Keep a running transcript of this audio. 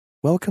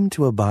Welcome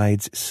to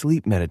Abide's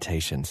Sleep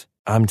Meditations.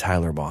 I'm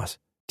Tyler Boss.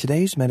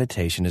 Today's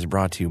meditation is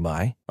brought to you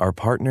by our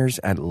partners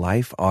at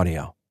Life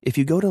Audio. If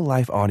you go to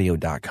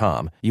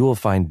lifeaudio.com, you will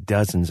find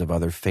dozens of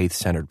other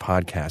faith-centered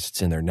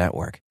podcasts in their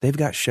network. They've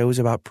got shows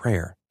about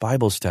prayer,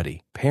 Bible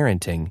study,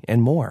 parenting,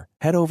 and more.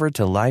 Head over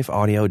to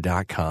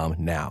lifeaudio.com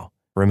now.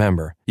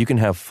 Remember, you can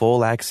have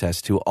full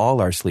access to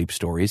all our sleep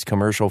stories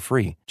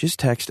commercial-free. Just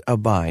text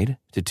ABIDE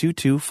to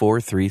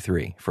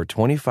 22433 for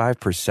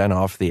 25%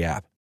 off the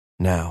app.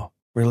 Now,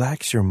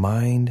 relax your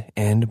mind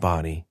and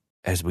body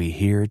as we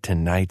hear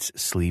tonight's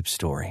sleep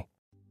story.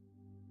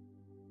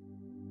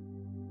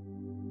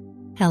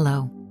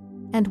 Hello,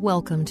 and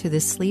welcome to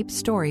this sleep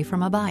story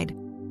from Abide.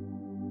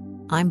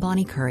 I'm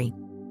Bonnie Curry.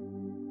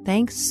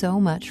 Thanks so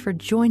much for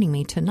joining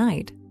me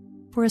tonight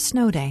for a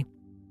snow day.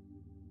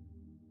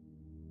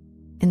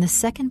 In the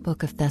second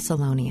book of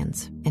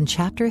Thessalonians, in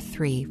chapter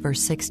 3,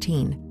 verse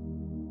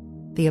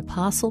 16, the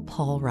Apostle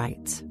Paul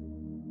writes,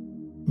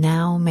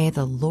 "Now may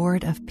the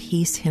Lord of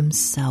peace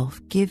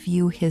himself give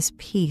you his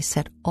peace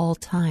at all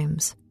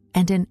times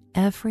and in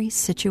every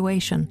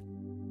situation.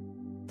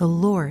 The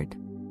Lord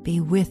be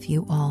with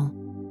you all."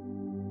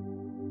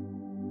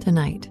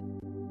 Tonight,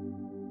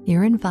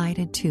 you're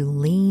invited to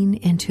lean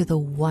into the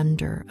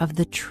wonder of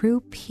the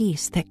true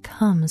peace that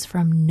comes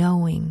from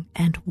knowing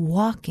and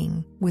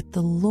walking with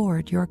the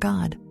Lord your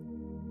God,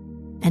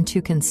 and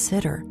to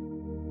consider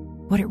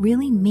what it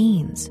really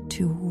means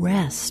to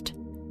rest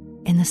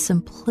in the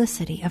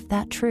simplicity of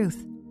that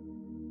truth.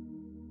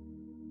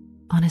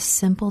 On a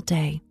simple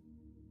day,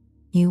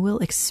 you will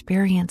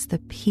experience the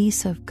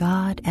peace of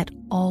God at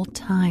all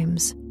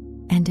times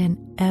and in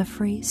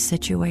every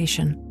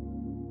situation.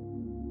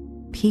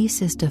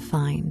 Peace is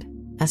defined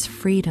as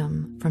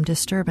freedom from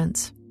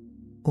disturbance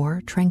or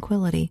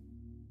tranquility.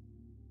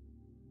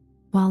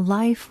 While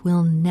life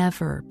will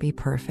never be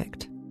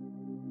perfect,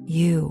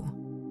 you,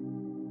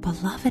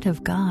 beloved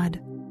of God,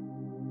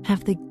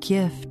 have the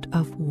gift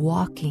of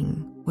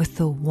walking with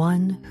the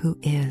one who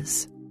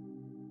is.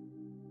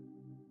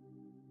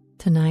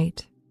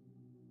 Tonight,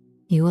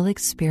 you will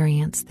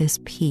experience this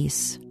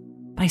peace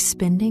by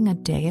spending a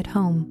day at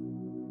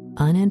home,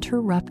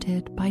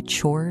 uninterrupted by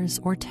chores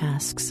or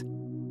tasks,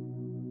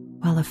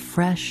 while a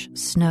fresh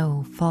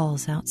snow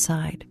falls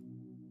outside.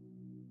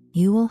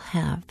 You will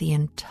have the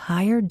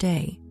entire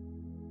day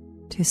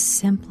to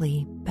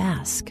simply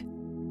bask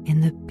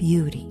in the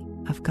beauty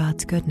of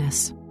God's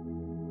goodness.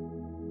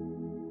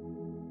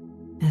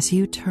 As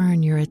you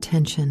turn your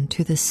attention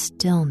to the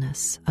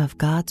stillness of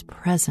God's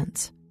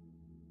presence,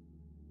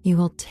 you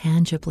will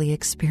tangibly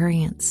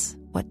experience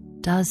what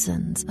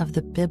dozens of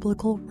the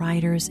biblical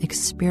writers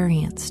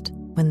experienced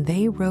when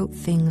they wrote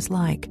things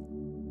like,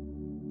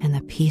 "And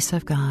the peace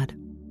of God,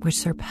 which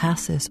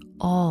surpasses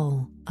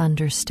all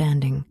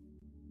understanding,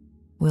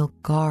 will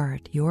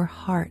guard your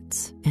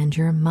hearts and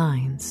your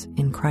minds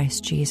in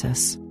Christ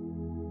Jesus."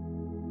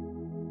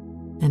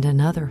 And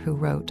another who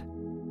wrote,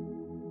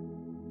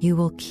 "You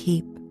will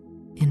keep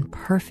in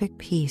perfect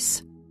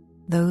peace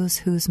those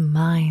whose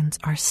minds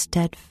are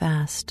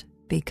steadfast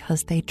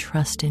because they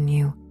trust in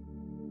you."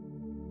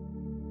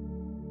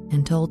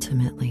 And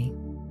ultimately,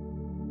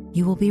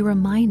 you will be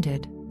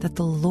reminded that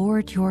the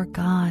Lord your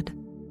God,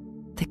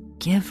 the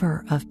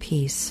giver of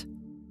peace,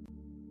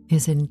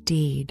 is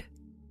indeed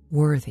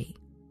worthy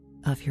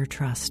of your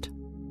trust.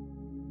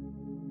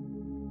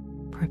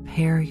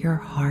 Prepare your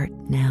heart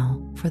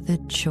now for the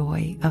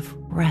joy of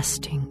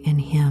resting in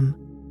Him,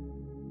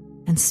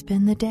 and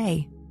spend the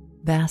day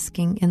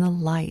basking in the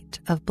light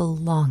of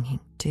belonging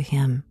to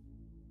Him.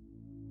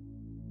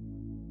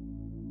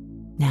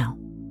 Now,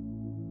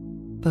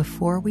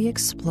 before we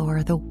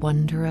explore the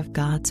wonder of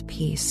God's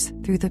peace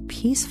through the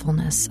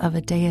peacefulness of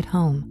a day at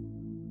home,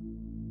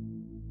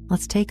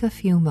 let's take a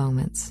few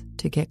moments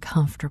to get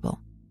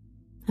comfortable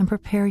and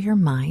prepare your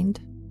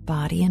mind,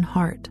 body, and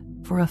heart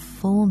for a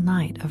full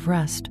night of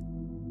rest.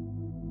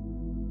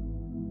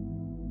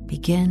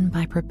 Begin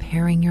by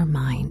preparing your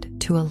mind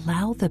to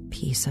allow the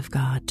peace of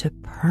God to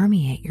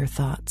permeate your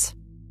thoughts.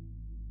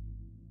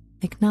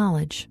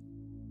 Acknowledge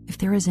if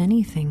there is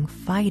anything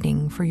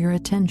fighting for your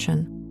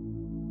attention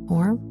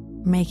or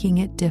making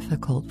it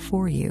difficult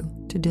for you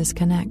to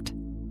disconnect.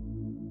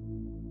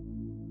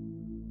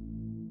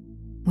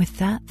 With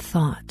that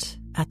thought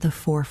at the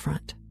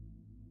forefront,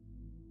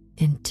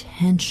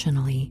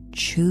 intentionally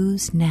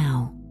choose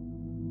now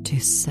to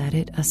set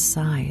it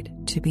aside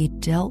to be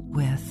dealt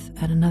with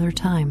at another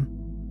time.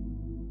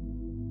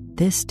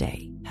 This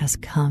day has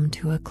come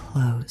to a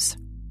close,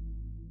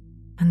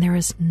 and there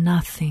is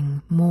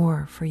nothing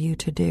more for you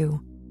to do.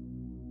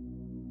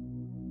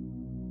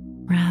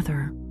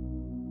 Rather,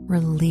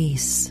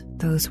 release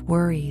those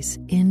worries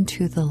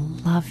into the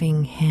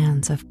loving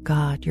hands of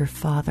God your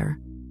Father,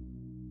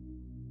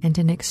 and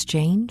in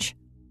exchange,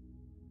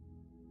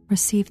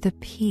 receive the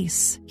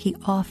peace He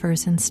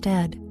offers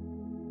instead.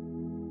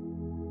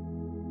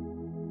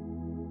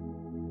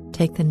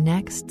 Take the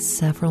next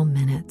several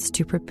minutes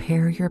to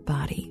prepare your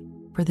body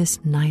for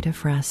this night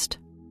of rest.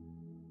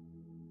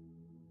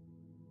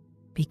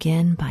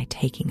 Begin by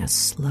taking a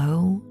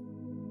slow,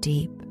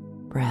 deep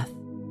breath,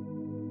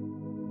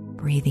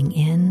 breathing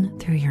in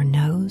through your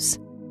nose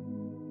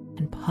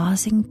and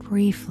pausing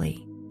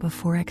briefly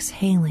before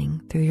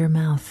exhaling through your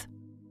mouth.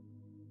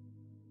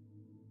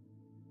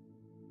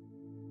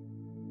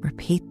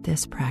 Repeat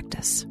this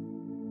practice,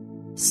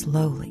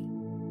 slowly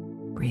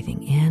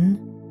breathing in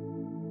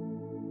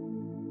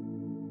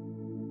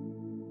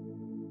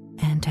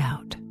and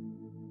out,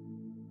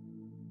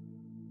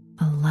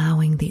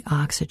 allowing the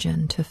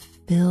oxygen to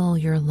fill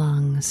your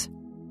lungs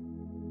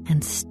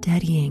and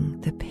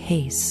steadying the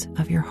pace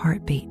of your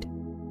heartbeat.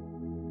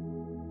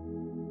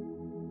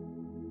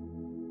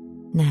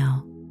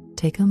 Now,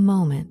 take a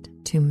moment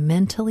to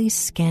mentally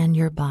scan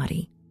your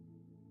body.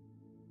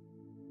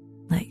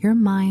 Let your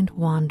mind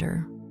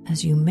wander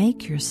as you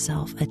make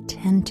yourself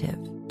attentive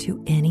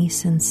to any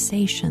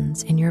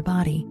sensations in your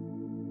body.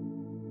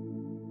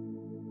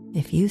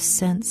 If you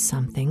sense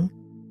something,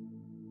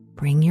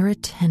 bring your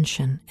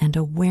attention and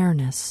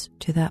awareness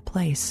to that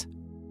place.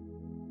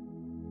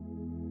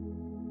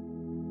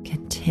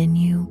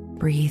 Continue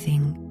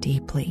breathing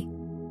deeply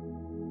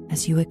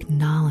as you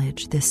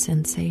acknowledge this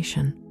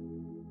sensation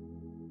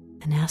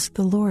and ask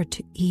the Lord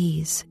to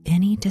ease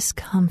any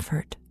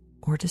discomfort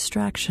or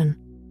distraction.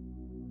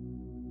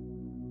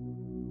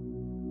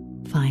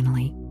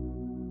 Finally,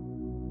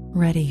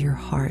 ready your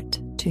heart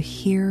to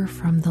hear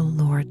from the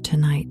Lord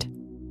tonight.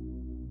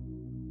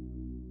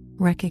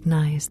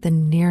 Recognize the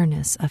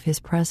nearness of His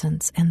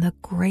presence and the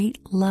great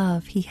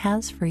love He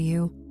has for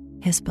you,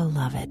 His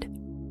beloved.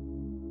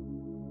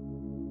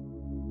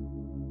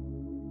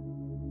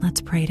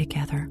 Let's pray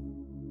together.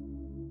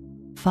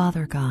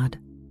 Father God,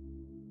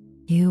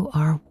 You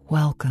are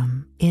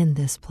welcome in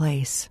this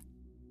place.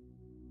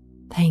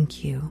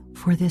 Thank You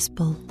for this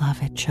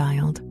beloved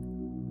child.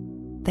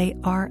 They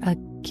are a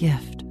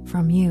gift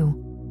from You.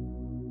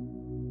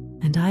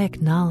 And I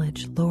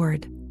acknowledge,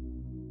 Lord,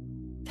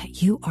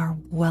 that You are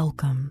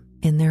welcome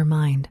in their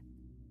mind,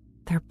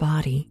 their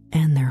body,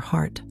 and their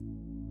heart.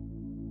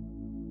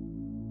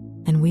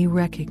 And we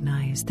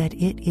recognize that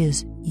it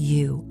is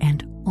You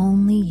and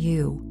only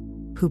You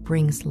who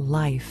brings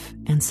life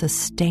and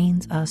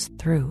sustains us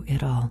through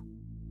it all.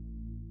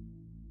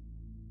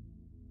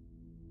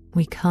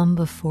 We come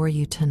before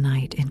You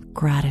tonight in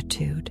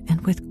gratitude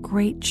and with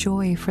great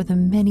joy for the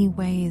many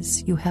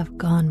ways You have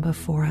gone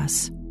before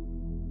us.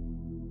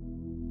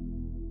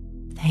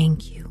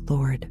 Thank You,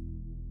 Lord,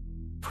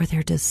 for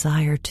their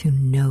desire to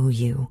know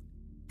You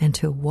and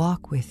to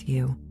walk with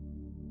You.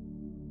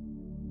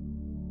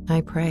 I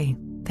pray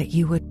that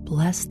You would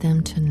bless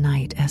them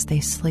tonight as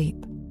they sleep.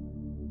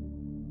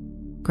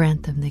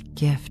 Grant them the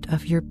gift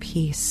of Your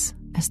peace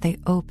as they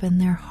open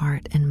their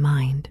heart and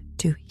mind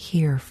to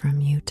hear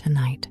from You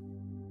tonight.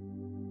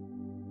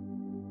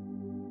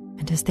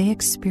 And as they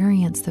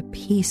experience the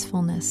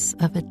peacefulness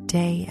of a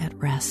day at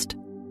rest,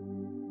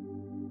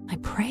 I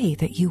pray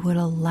that You would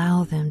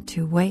allow them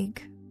to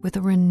wake with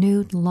a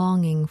renewed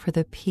longing for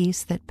the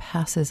peace that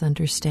passes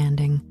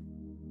understanding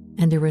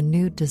and a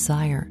renewed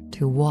desire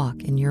to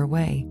walk in Your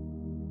way,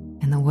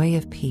 in the way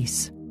of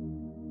peace.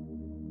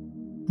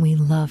 We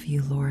love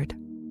You, Lord,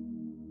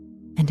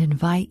 and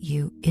invite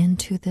You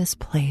into this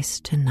place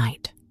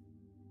tonight.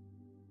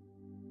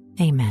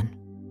 Amen.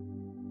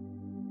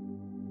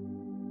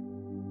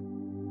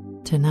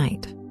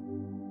 Tonight,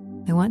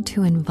 I want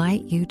to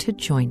invite you to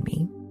join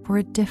me for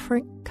a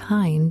different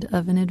kind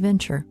of an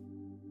adventure.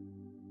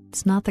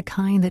 It's not the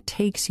kind that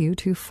takes you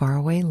to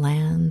faraway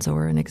lands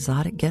or an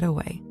exotic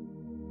getaway,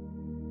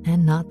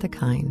 and not the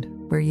kind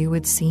where you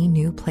would see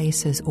new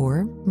places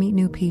or meet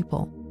new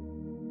people.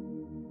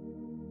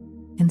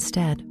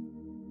 Instead,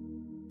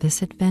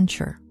 this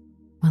adventure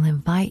will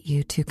invite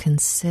you to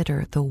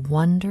consider the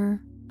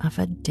wonder of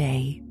a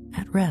day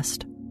at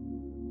rest.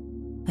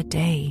 A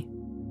day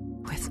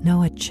with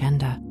no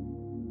agenda,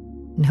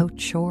 no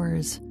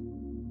chores,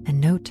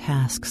 and no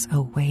tasks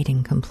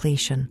awaiting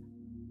completion.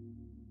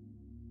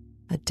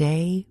 A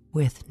day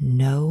with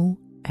no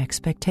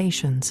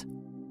expectations.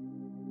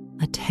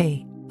 A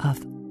day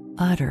of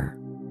utter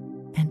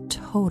and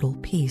total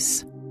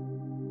peace.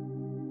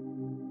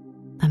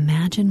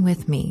 Imagine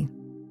with me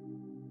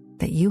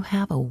that you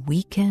have a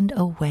weekend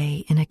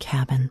away in a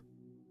cabin,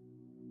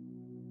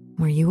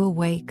 where you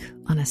awake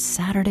on a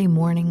Saturday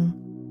morning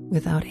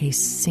without a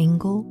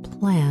single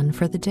plan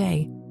for the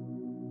day.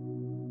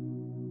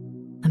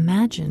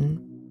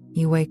 Imagine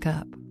you wake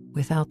up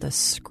without the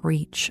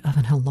screech of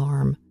an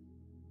alarm,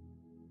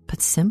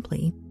 but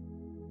simply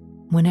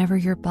whenever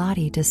your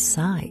body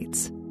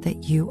decides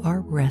that you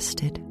are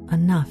rested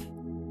enough.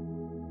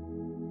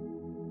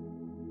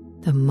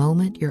 The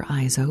moment your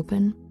eyes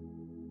open,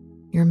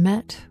 you're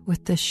met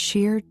with the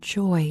sheer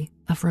joy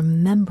of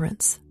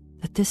remembrance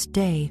that this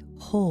day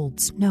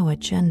holds no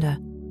agenda.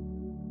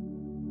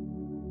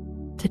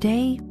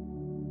 Today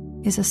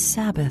is a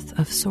Sabbath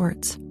of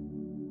sorts,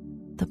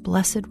 the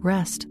blessed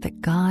rest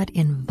that God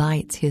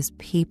invites His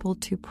people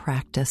to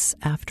practice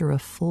after a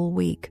full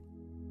week,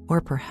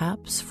 or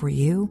perhaps for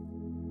you,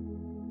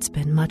 it's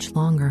been much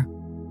longer.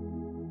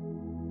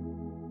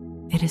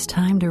 It is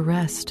time to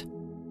rest,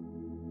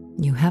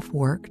 You have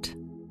worked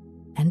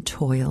and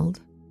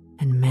toiled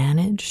and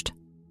managed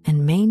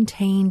and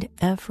maintained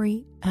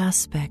every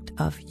aspect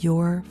of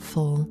your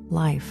full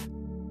life.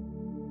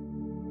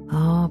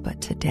 Oh,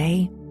 but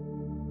today,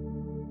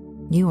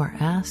 you are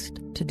asked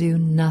to do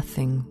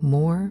nothing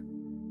more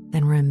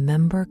than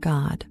remember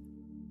God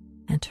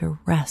and to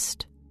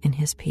rest in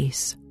His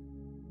peace.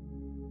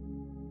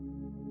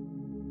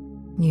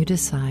 You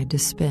decide to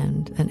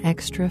spend an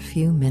extra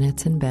few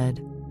minutes in bed,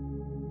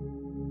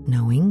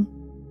 knowing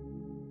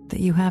that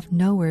you have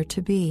nowhere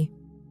to be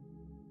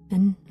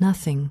and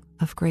nothing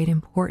of great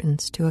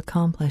importance to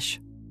accomplish.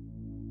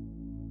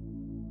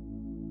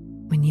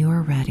 When you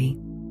are ready,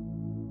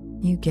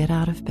 you get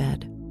out of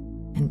bed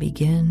and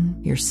begin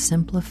your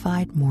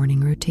simplified morning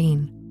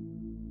routine.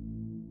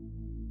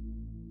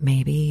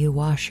 Maybe you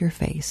wash your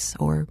face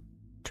or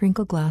drink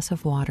a glass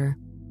of water,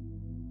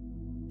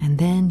 and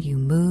then you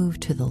move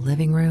to the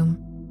living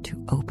room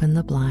to open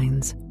the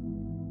blinds.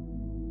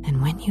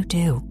 And when you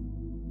do,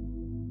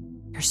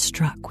 you're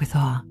struck with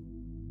awe.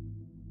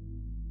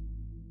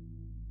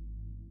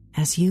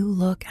 As you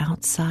look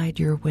outside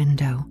your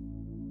window,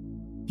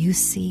 you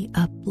see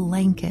a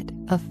blanket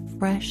of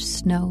fresh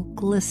snow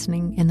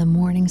glistening in the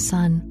morning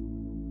sun.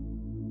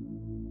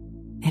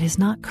 It is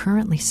not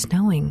currently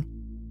snowing,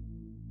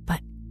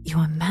 but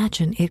you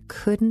imagine it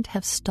couldn't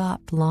have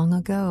stopped long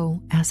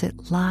ago as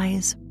it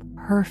lies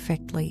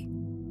perfectly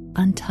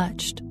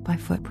untouched by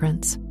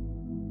footprints.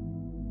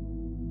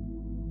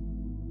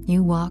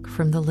 You walk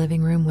from the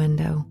living room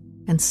window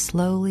and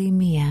slowly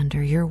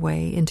meander your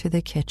way into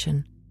the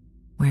kitchen,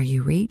 where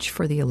you reach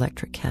for the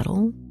electric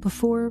kettle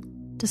before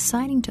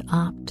deciding to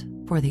opt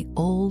for the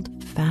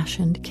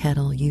old-fashioned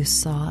kettle you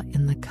saw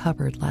in the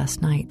cupboard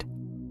last night.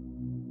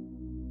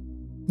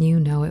 You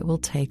know it will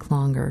take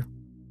longer,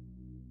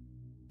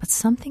 but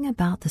something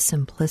about the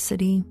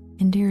simplicity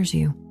endears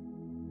you.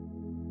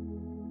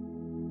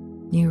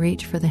 You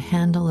reach for the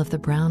handle of the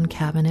brown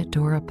cabinet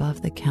door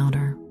above the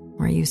counter,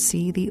 where you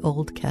see the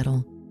old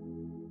kettle.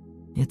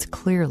 It's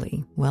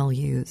clearly well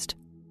used,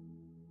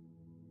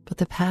 but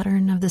the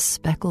pattern of the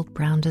speckled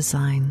brown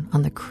design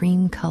on the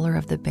cream color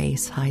of the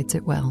base hides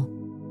it well.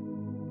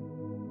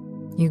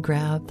 You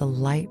grab the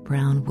light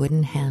brown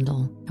wooden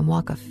handle and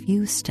walk a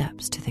few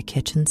steps to the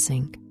kitchen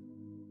sink.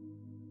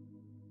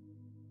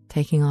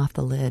 Taking off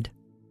the lid,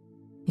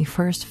 you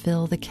first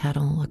fill the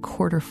kettle a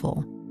quarter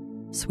full,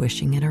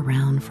 swishing it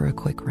around for a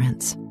quick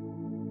rinse.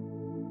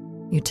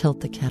 You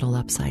tilt the kettle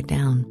upside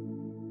down,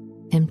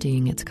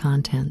 emptying its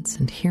contents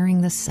and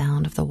hearing the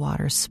sound of the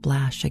water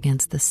splash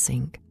against the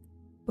sink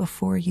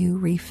before you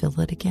refill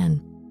it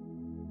again.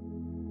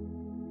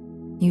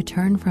 You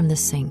turn from the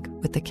sink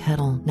with the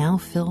kettle now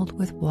filled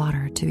with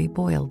water to be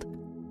boiled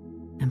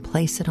and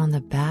place it on the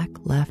back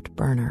left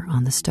burner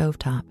on the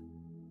stovetop.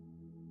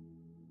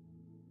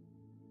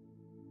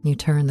 You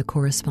turn the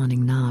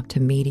corresponding knob to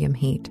medium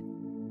heat,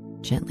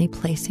 gently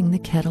placing the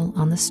kettle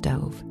on the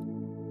stove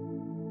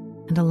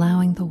and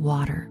allowing the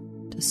water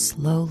to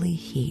slowly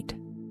heat.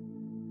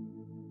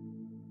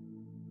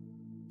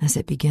 As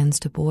it begins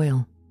to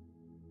boil,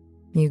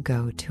 you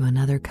go to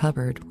another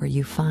cupboard where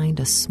you find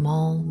a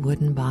small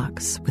wooden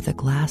box with a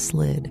glass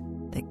lid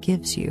that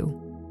gives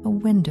you a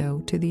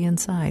window to the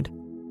inside,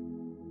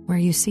 where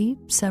you see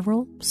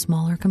several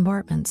smaller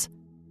compartments,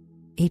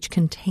 each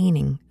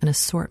containing an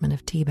assortment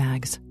of tea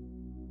bags.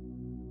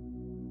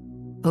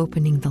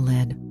 Opening the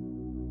lid,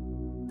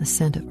 the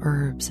scent of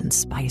herbs and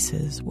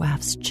spices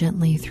wafts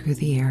gently through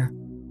the air,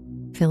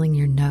 filling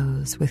your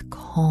nose with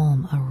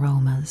calm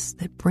aromas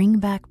that bring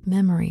back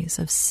memories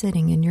of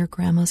sitting in your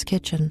grandma's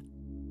kitchen,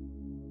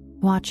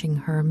 watching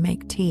her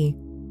make tea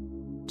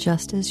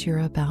just as you're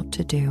about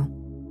to do.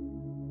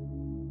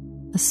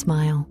 A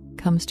smile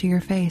comes to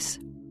your face.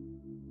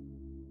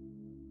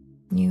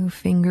 You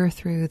finger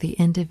through the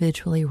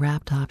individually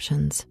wrapped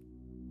options.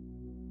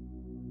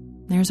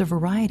 There's a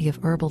variety of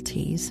herbal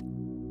teas,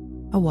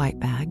 a white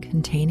bag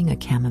containing a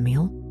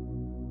chamomile,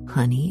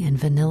 honey and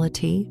vanilla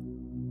tea,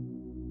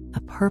 a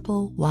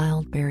purple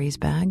wild berries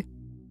bag,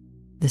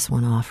 this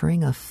one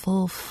offering a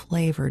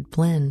full-flavored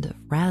blend of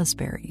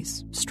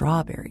raspberries,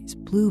 strawberries,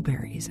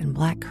 blueberries, and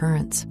black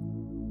currants,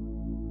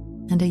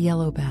 and a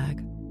yellow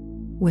bag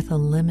with a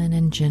lemon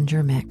and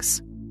ginger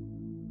mix.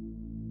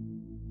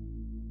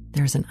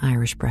 There's an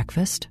Irish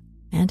breakfast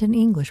and an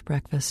English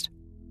breakfast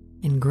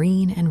in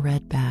green and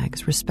red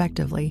bags,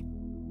 respectively.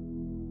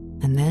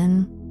 And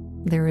then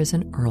there is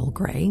an Earl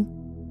Grey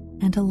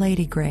and a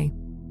Lady Grey,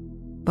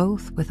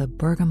 both with a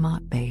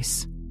bergamot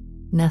base,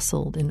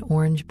 nestled in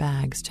orange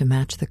bags to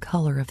match the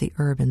color of the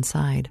herb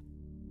inside,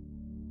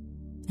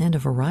 and a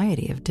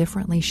variety of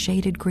differently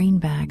shaded green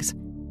bags,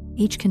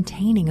 each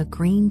containing a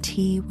green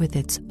tea with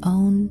its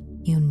own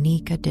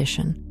unique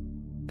addition,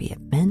 be it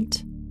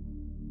mint,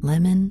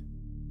 lemon,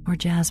 or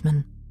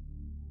jasmine.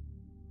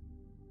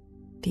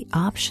 The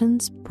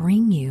options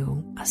bring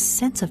you a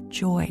sense of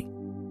joy,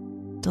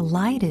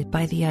 delighted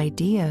by the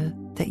idea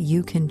that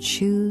you can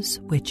choose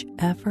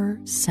whichever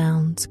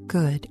sounds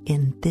good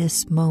in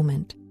this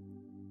moment,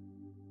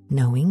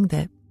 knowing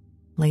that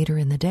later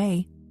in the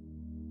day,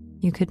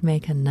 you could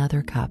make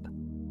another cup.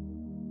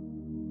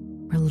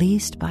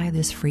 Released by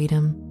this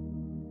freedom,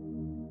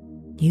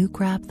 you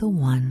grab the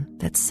one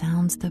that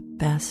sounds the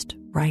best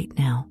right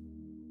now,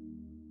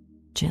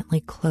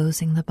 gently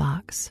closing the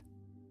box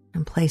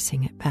and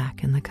placing it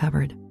back in the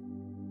cupboard.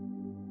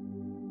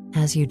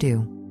 As you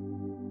do,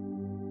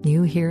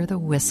 you hear the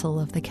whistle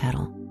of the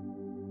kettle,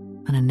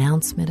 an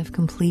announcement of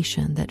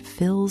completion that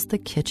fills the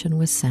kitchen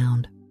with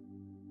sound.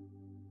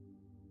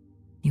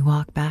 You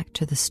walk back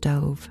to the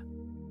stove,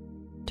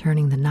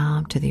 turning the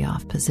knob to the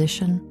off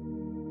position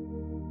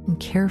and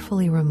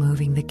carefully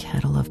removing the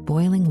kettle of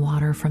boiling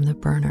water from the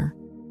burner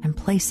and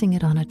placing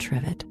it on a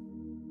trivet.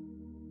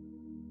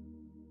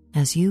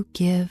 As you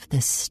give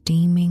the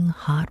steaming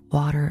hot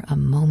water a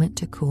moment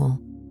to cool,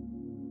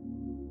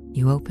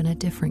 you open a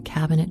different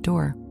cabinet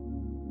door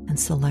and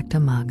select a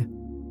mug.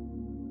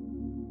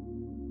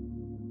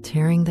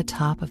 Tearing the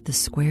top of the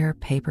square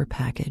paper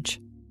package,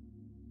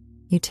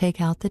 you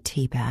take out the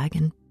tea bag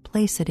and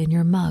place it in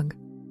your mug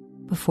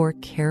before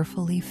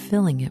carefully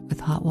filling it with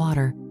hot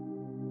water.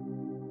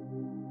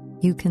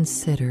 You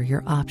consider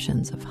your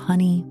options of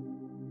honey,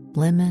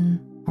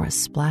 lemon, or a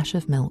splash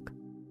of milk.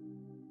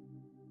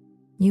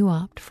 You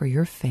opt for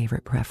your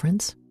favorite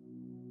preference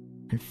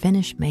and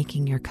finish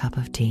making your cup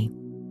of tea.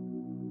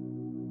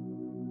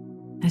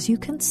 As you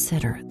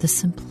consider the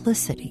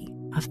simplicity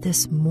of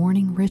this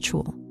morning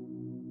ritual,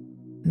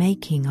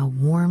 making a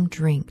warm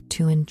drink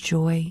to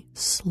enjoy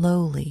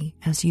slowly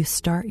as you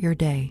start your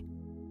day,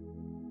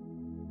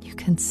 you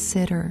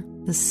consider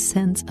the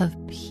sense of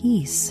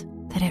peace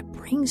that it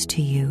brings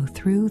to you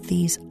through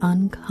these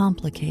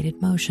uncomplicated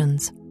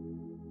motions.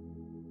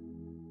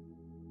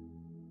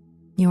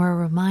 You are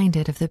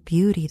reminded of the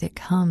beauty that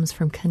comes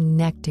from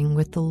connecting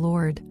with the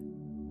Lord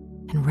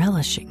and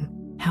relishing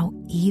how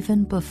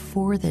even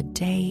before the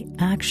day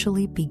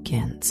actually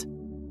begins,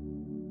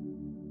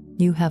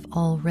 you have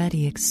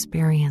already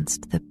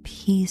experienced the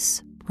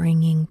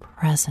peace-bringing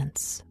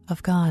presence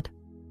of God.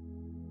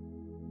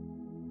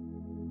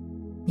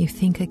 You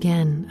think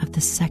again of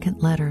the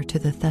second letter to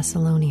the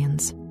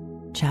Thessalonians,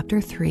 chapter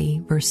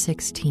 3, verse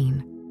 16,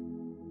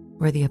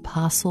 where the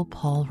Apostle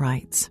Paul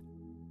writes,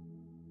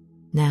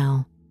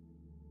 "Now,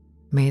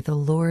 may the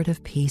Lord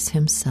of peace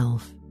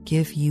himself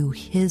give you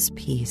his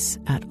peace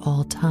at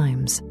all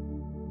times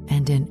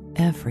and in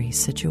every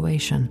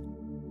situation."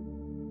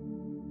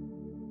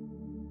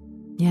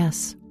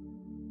 Yes,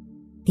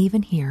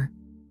 even here,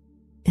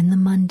 in the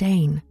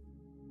mundane,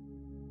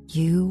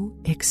 you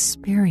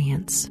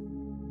experience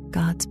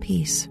God's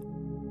peace.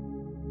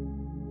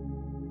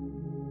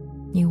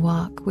 You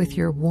walk with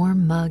your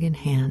warm mug in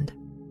hand,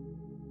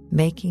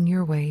 making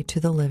your way to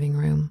the living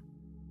room.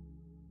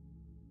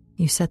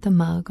 You set the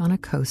mug on a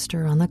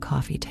coaster on the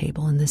coffee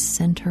table in the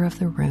center of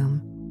the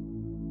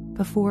room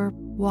before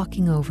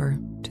walking over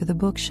to the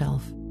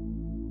bookshelf,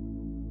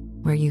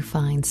 where you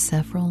find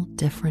several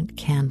different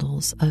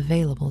candles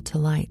available to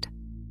light.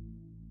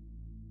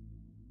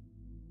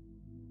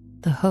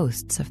 The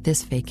hosts of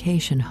this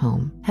vacation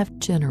home have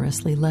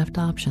generously left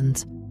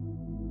options,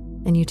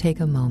 and you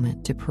take a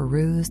moment to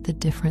peruse the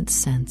different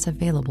scents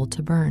available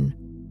to burn.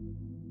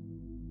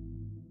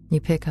 You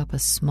pick up a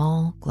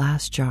small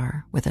glass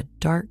jar with a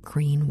dark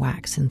green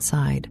wax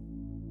inside.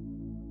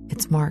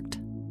 It's marked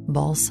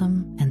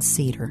balsam and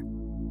cedar.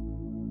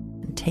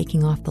 And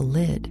taking off the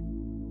lid,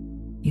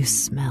 you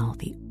smell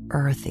the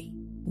earthy,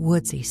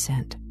 woodsy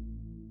scent.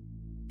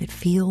 It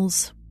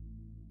feels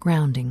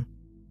grounding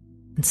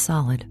and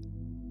solid.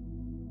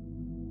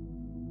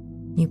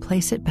 You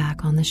place it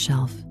back on the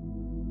shelf,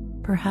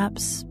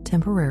 perhaps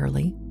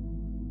temporarily,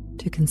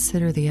 to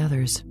consider the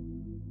others.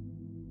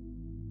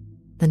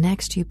 The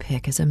next you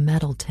pick is a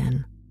metal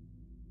tin,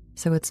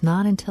 so it's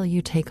not until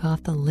you take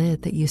off the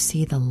lid that you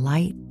see the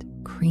light,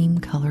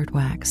 cream-colored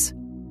wax.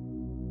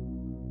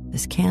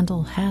 This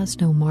candle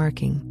has no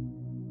marking,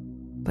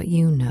 but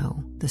you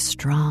know the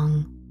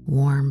strong,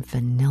 warm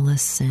vanilla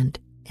scent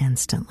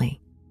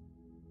instantly.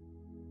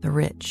 The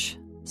rich,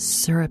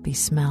 syrupy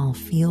smell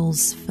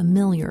feels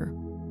familiar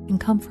and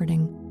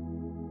comforting,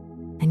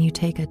 and you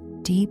take a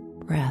deep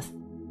breath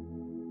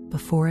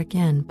before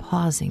again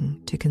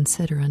pausing to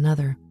consider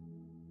another.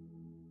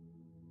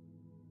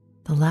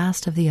 The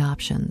last of the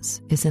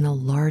options is in a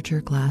larger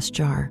glass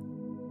jar.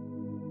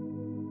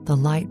 The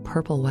light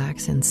purple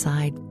wax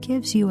inside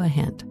gives you a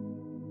hint,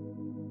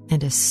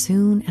 and as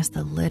soon as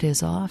the lid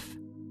is off,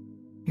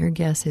 your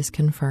guess is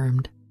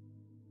confirmed.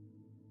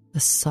 The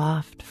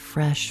soft,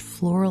 fresh,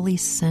 florally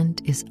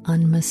scent is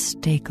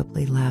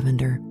unmistakably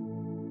lavender.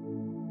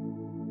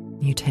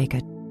 You take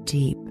a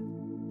deep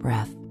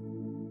breath,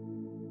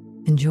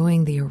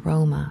 enjoying the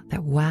aroma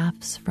that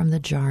wafts from the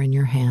jar in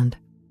your hand.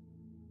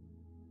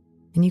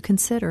 And you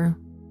consider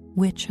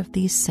which of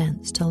these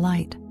scents to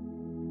light.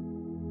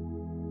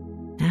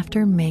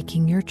 After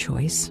making your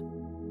choice,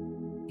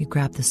 you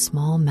grab the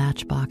small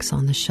matchbox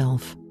on the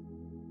shelf,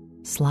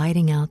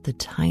 sliding out the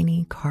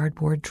tiny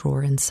cardboard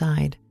drawer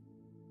inside.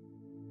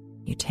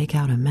 You take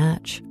out a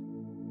match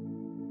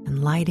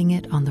and lighting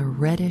it on the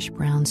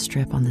reddish-brown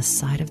strip on the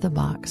side of the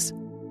box,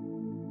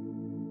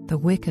 The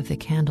wick of the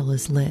candle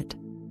is lit,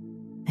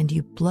 and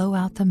you blow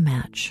out the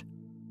match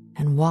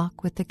and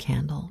walk with the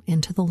candle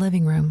into the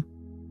living room.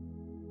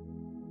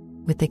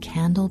 With the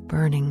candle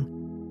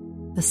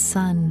burning, the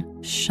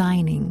sun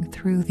shining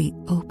through the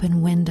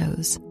open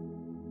windows,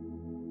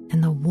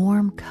 and the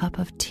warm cup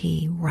of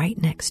tea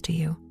right next to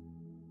you,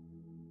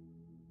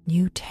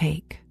 you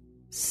take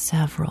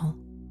several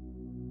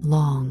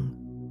long,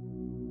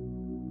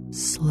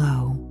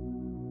 slow,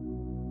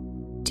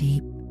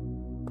 deep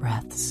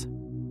breaths.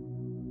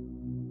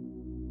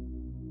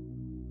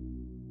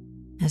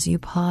 As you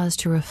pause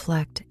to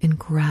reflect in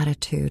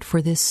gratitude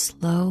for this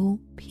slow,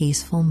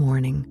 peaceful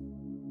morning,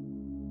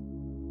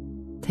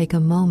 take a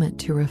moment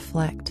to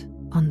reflect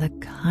on the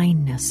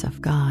kindness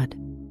of God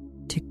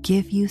to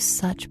give you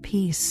such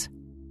peace.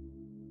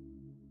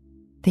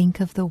 Think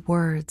of the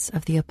words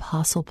of the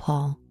Apostle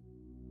Paul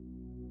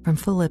from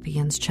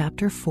Philippians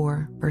chapter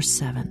 4, verse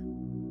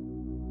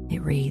 7.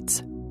 It reads,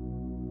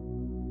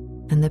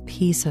 "And the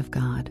peace of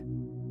God,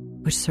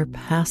 which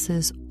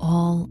surpasses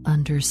all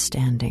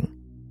understanding,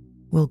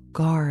 will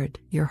guard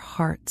your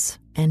hearts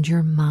and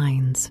your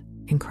minds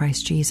in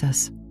Christ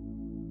Jesus."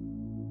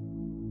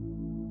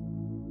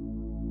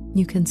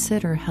 You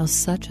consider how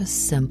such a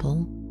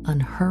simple,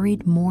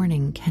 unhurried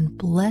morning can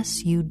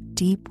bless you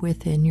deep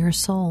within your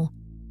soul,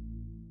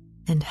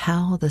 and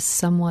how the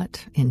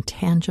somewhat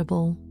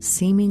intangible,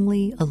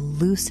 seemingly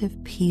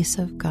elusive peace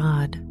of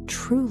God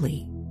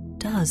truly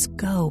does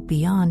go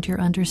beyond your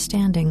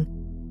understanding.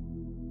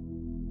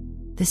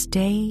 This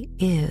day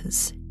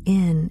is,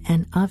 in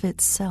and of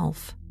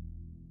itself,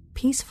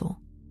 peaceful.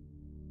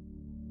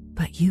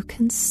 But you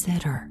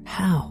consider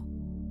how,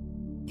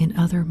 in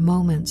other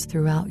moments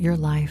throughout your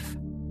life,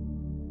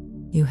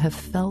 you have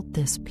felt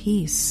this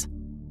peace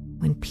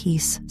when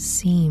peace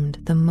seemed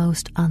the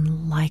most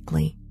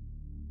unlikely.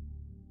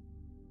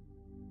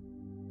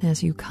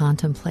 As you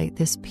contemplate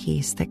this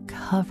peace that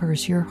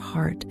covers your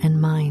heart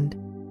and mind,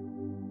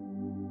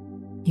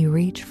 you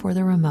reach for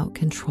the remote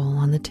control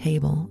on the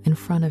table in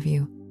front of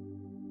you,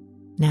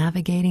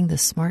 navigating the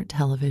smart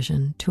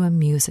television to a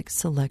music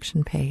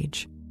selection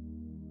page.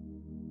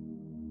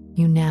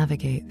 You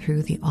navigate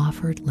through the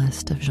offered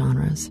list of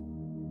genres,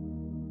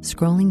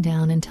 scrolling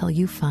down until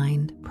you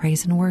find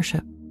praise and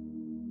worship.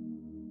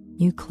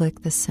 You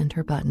click the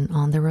center button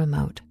on the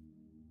remote,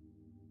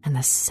 and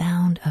the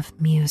sound of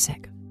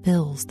music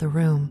fills the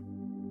room.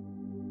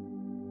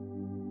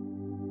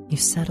 You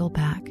settle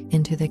back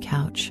into the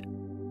couch,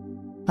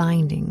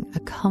 finding a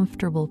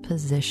comfortable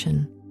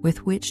position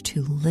with which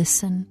to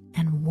listen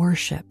and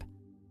worship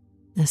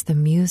as the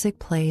music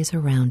plays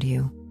around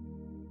you.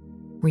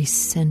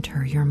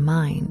 Recenter your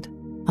mind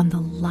on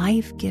the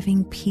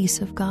life-giving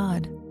peace of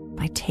God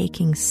by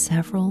taking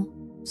several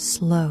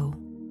slow,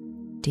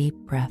 deep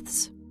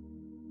breaths.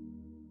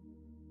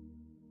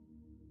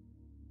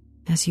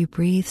 As you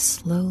breathe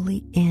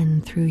slowly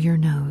in through your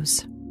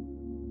nose,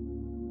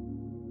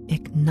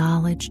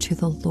 acknowledge to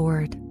the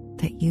Lord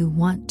that you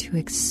want to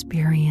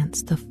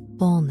experience the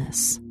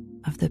fullness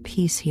of the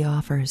peace He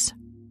offers.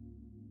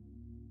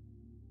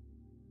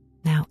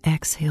 Now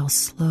exhale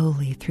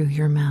slowly through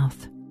your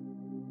mouth,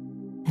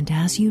 and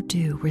as you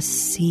do,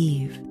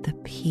 receive the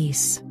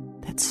peace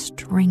that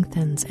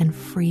strengthens and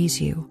frees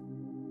you.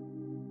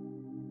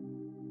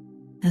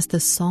 As the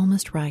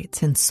psalmist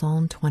writes in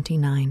Psalm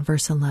 29,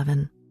 verse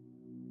 11,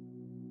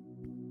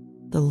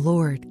 "The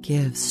Lord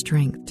gives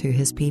strength to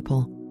His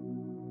people.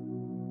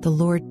 The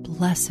Lord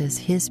blesses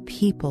His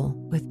people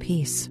with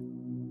peace."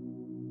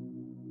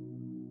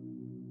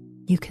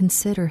 You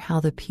consider how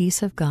the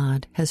peace of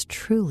God has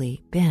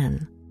truly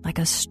been like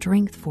a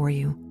strength for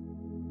you,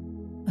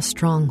 a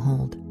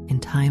stronghold in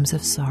times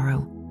of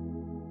sorrow,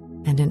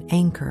 and an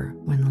anchor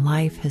when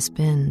life has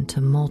been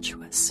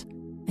tumultuous,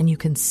 and you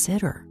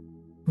consider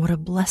what a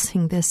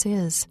blessing this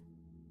is.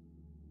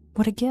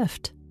 What a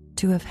gift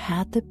to have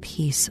had the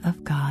peace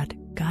of God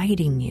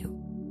guiding you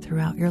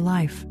throughout your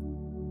life.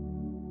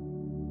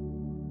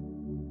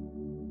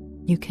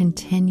 You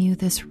continue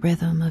this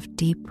rhythm of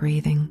deep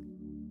breathing,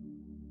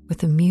 with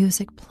the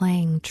music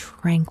playing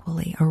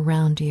tranquilly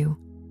around you.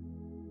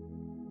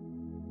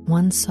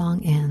 One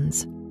song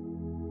ends,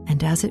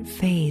 and as it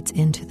fades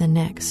into the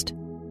next,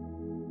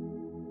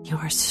 you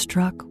are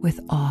struck with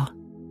awe.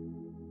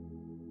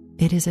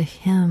 It is a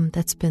hymn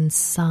that's been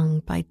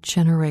sung by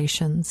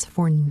generations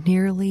for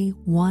nearly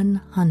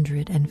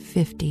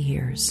 150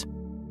 years.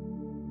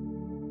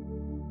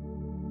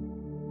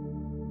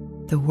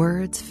 The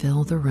words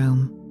fill the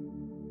room,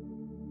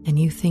 and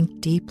you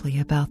think deeply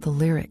about the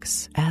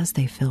lyrics as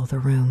they fill the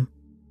room.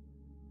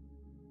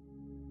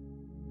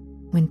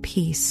 When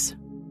peace,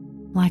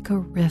 like a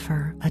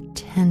river,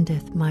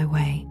 attendeth my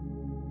way,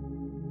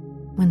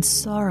 when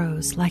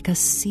sorrows like a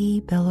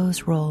sea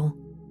billows roll,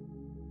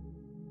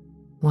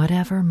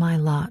 whatever my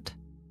lot,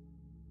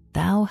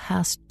 thou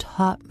hast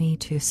taught me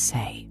to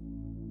say,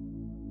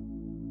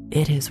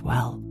 it is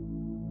well.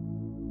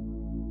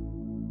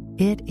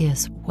 It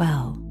is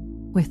well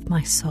with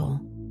my soul.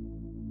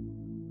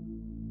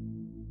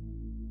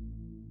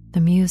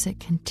 The music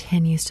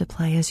continues to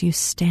play as you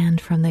stand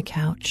from the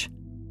couch.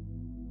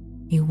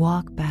 You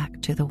walk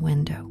back to the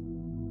window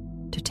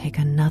to take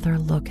another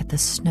look at the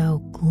snow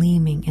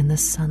gleaming in the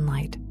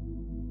sunlight.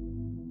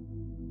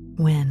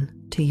 When,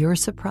 to your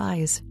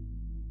surprise,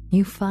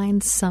 you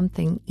find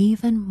something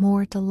even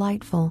more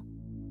delightful.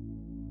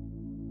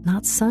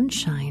 Not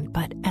sunshine,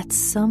 but at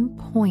some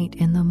point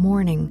in the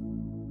morning,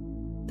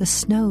 the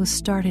snow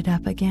started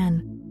up again,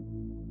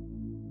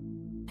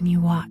 and you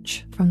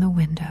watch from the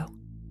window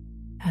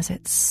as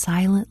it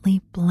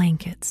silently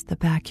blankets the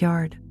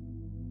backyard.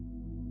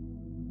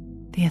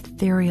 The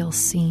ethereal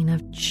scene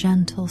of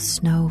gentle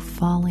snow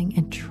falling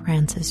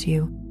entrances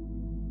you.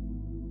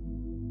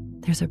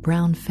 There's a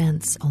brown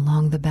fence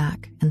along the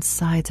back and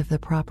sides of the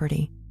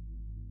property,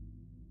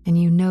 and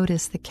you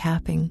notice the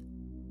capping.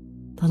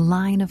 The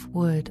line of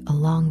wood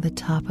along the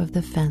top of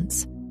the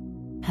fence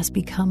has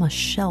become a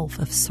shelf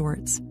of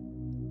sorts,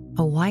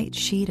 a white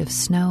sheet of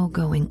snow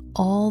going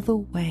all the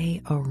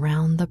way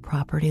around the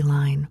property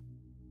line.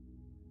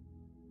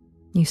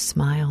 You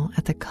smile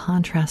at the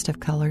contrast of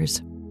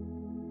colors.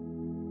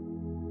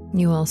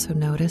 You also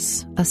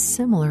notice a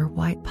similar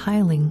white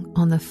piling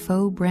on the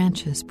faux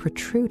branches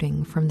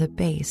protruding from the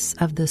base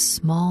of the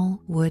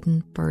small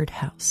wooden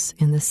birdhouse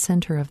in the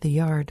center of the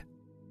yard.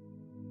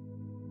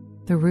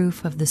 The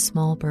roof of the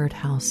small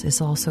birdhouse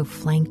is also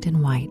flanked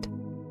in white,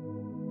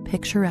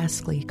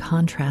 picturesquely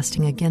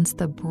contrasting against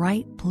the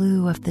bright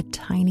blue of the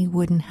tiny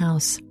wooden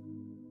house.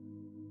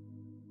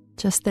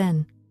 Just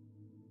then,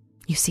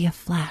 you see a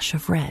flash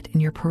of red in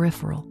your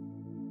peripheral,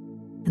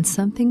 and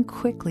something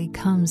quickly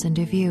comes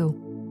into view.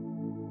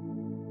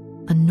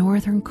 A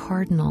northern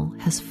cardinal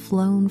has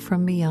flown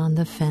from beyond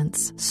the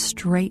fence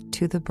straight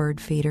to the bird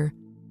feeder,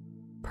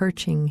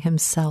 perching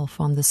himself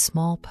on the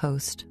small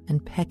post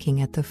and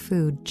pecking at the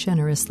food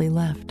generously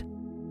left.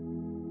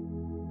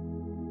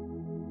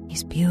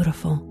 He's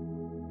beautiful,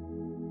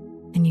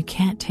 and you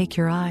can't take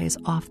your eyes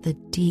off the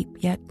deep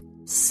yet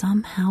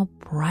somehow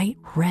bright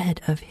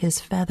red of his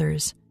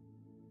feathers,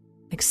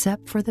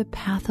 except for the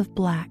path of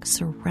black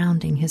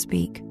surrounding his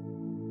beak.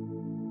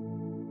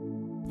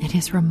 It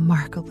is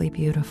remarkably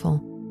beautiful,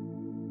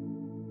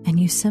 and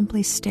you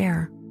simply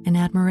stare in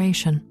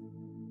admiration.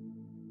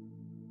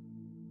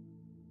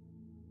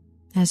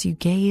 As you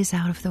gaze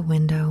out of the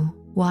window,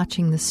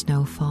 watching the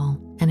snowfall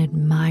and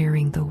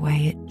admiring the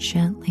way it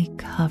gently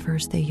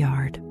covers the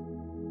yard,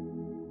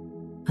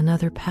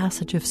 another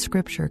passage of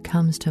scripture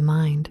comes to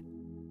mind.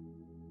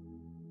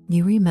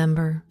 You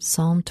remember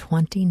Psalm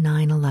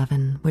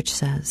 29:11, which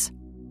says,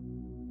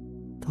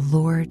 "The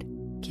Lord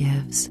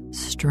gives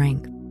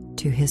strength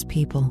to his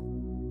people.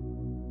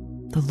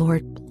 The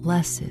Lord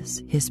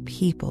blesses his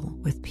people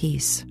with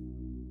peace."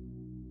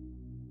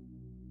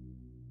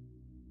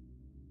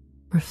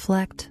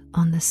 Reflect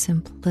on the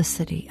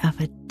simplicity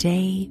of a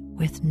day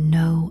with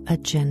no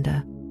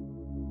agenda,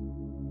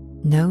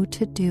 no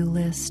to-do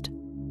list,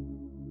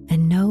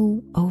 and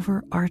no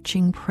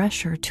overarching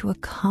pressure to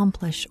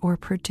accomplish or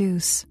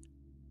produce.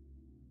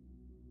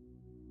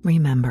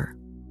 Remember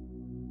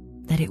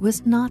that it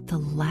was not the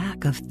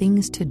lack of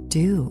things to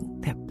do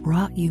that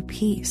brought you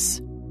peace,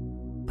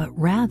 but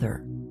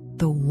rather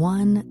the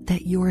one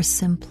that your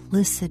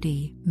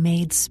simplicity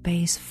made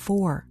space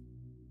for.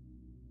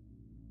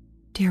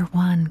 Dear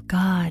one,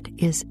 God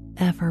is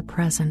ever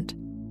present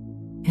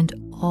and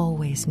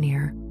always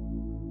near,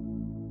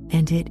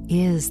 and it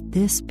is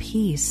this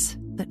peace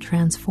that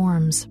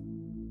transforms.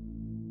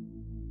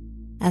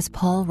 As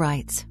Paul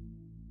writes,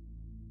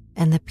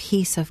 "And the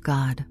peace of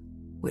God,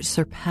 which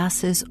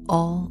surpasses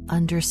all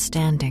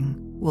understanding,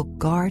 will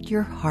guard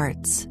your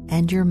hearts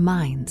and your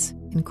minds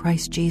in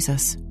Christ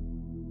Jesus."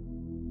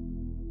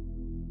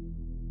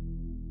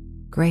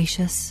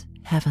 Gracious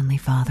Heavenly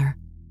Father,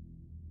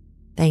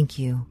 thank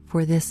you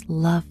for this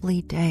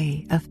lovely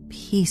day of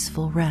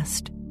peaceful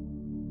rest.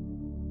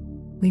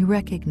 We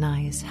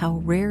recognize how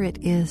rare it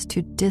is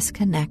to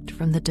disconnect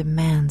from the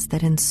demands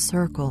that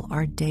encircle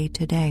our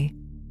day-to-day.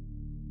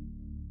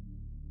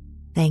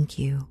 Thank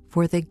you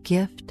for the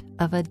gift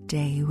of a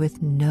day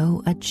with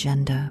no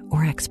agenda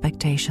or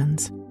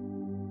expectations,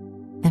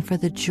 and for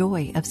the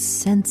joy of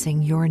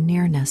sensing your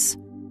nearness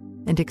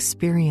and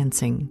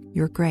experiencing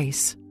your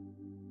grace.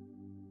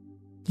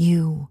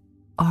 You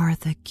are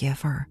the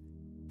giver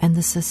and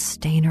the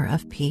sustainer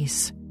of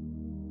peace,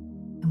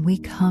 and we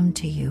come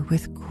to you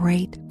with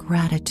great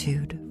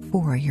gratitude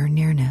for your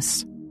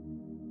nearness.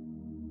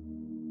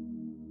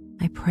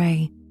 I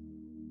pray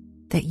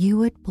that you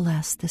would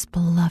bless this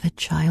beloved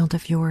child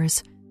of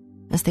yours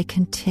as they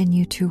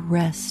continue to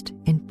rest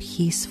in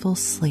peaceful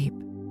sleep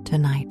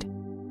tonight.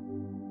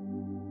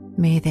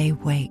 May they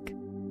wake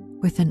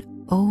with an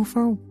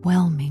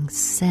overwhelming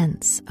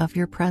sense of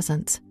your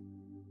presence.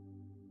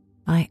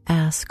 I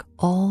ask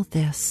all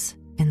this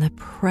in the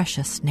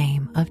precious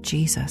name of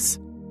Jesus.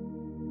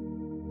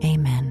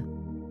 Amen.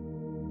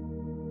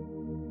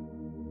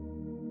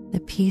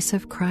 The peace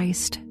of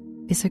Christ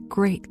is a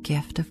great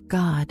gift of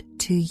God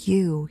to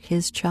you,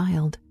 his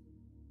child.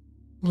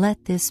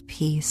 Let this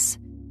peace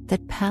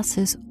that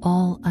passes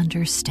all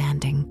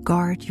understanding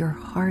guard your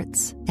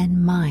hearts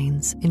and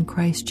minds in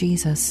Christ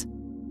Jesus.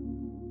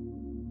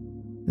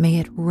 May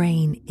it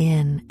reign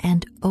in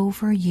and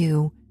over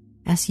you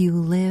as you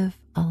live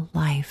a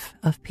life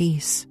of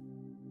peace.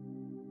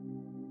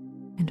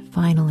 And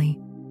finally,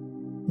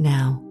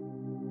 now,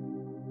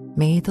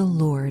 may the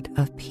Lord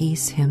of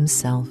peace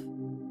himself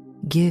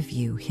give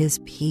you his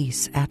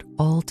peace at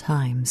all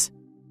times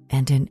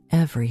and in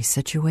every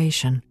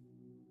situation.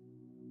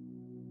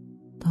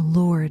 The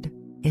Lord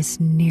is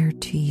near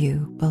to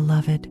you,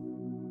 beloved.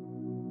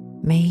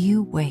 May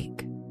you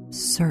wake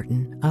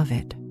certain of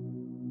it.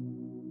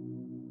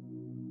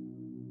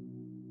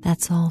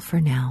 That's all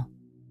for now.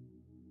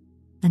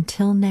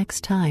 Until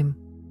next time,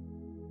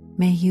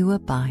 may you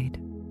abide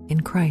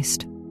in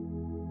Christ.